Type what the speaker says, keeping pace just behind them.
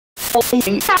Hey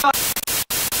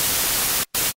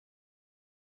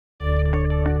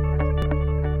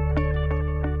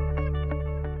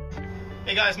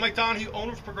guys, Mike Donahue,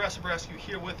 owner of Progressive Rescue,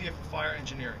 here with you for Fire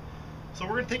Engineering. So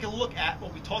we're going to take a look at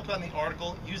what we talked about in the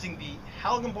article using the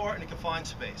Halligan bar in a confined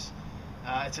space.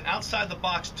 It's an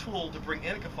outside-the-box tool to bring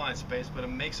in a confined space, but it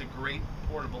makes a great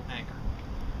portable anchor.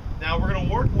 Now we're going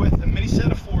to work with a mini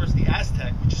set of fours, the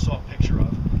Aztec, which you saw a picture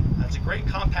of. It's a great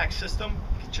compact system.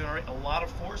 It can generate a lot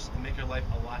of force and make your life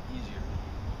a lot easier.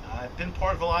 I've been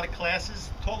part of a lot of classes,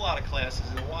 taught a lot of classes,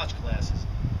 and watched classes,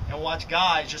 and watch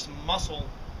guys just muscle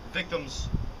victims,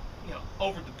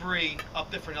 over debris,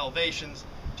 up different elevations,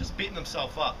 just beating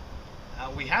themselves up.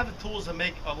 We have the tools that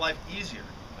make our life easier.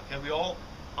 Okay, we all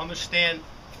understand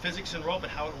physics and rope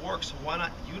and how it works, so why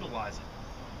not utilize it?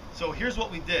 So here's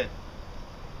what we did.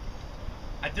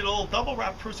 I did a little double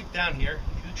wrap Prusik down here.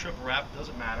 You can do triple wrap,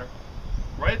 doesn't matter.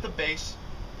 Right at the base,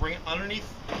 bring it underneath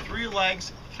through your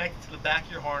legs, connect it to the back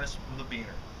of your harness with a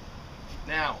beaner.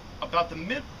 Now, about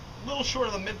the little short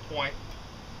of the midpoint,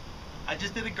 I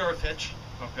just did a girth hitch.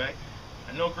 Okay,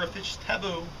 I know girth hitch is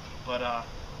taboo, but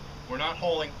we're not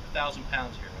hauling 1,000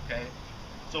 pounds here. Okay,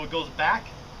 so it goes back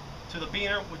to the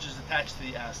beaner, which is attached to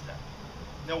the Aztec.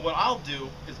 Now what I'll do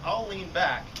is I'll lean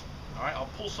back. All right, I'll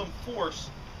pull some force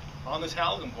on this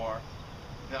Halligan bar.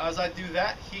 Now as I do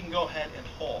that, he can go ahead and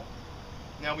haul.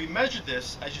 Now we measured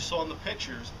this, as you saw in the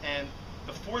pictures, and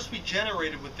the force we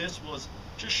generated with this was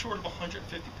just short of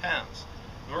 150 pounds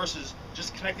versus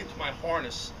just connected to my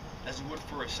harness as you would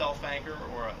for a self anchor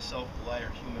or a self belay or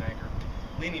human anchor.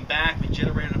 Leaning back, we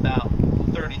generated about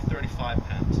 30-35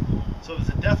 pounds. So there's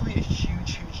definitely a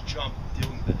huge jump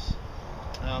doing this.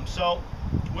 So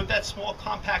with that small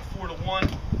compact 4-to-1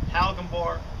 Halligan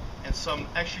bar and some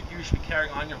extra gear you should be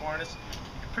carrying on your harness,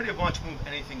 you can pretty much move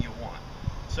anything you want.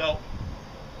 So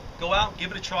go out,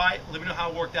 give it a try, let me know how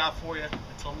it worked out for you.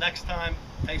 Until next time,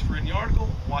 thanks for reading the article,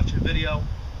 watching the video.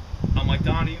 I'm Mike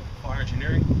Donahue, Fire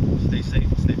Engineering. Stay safe,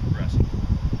 stay progressive.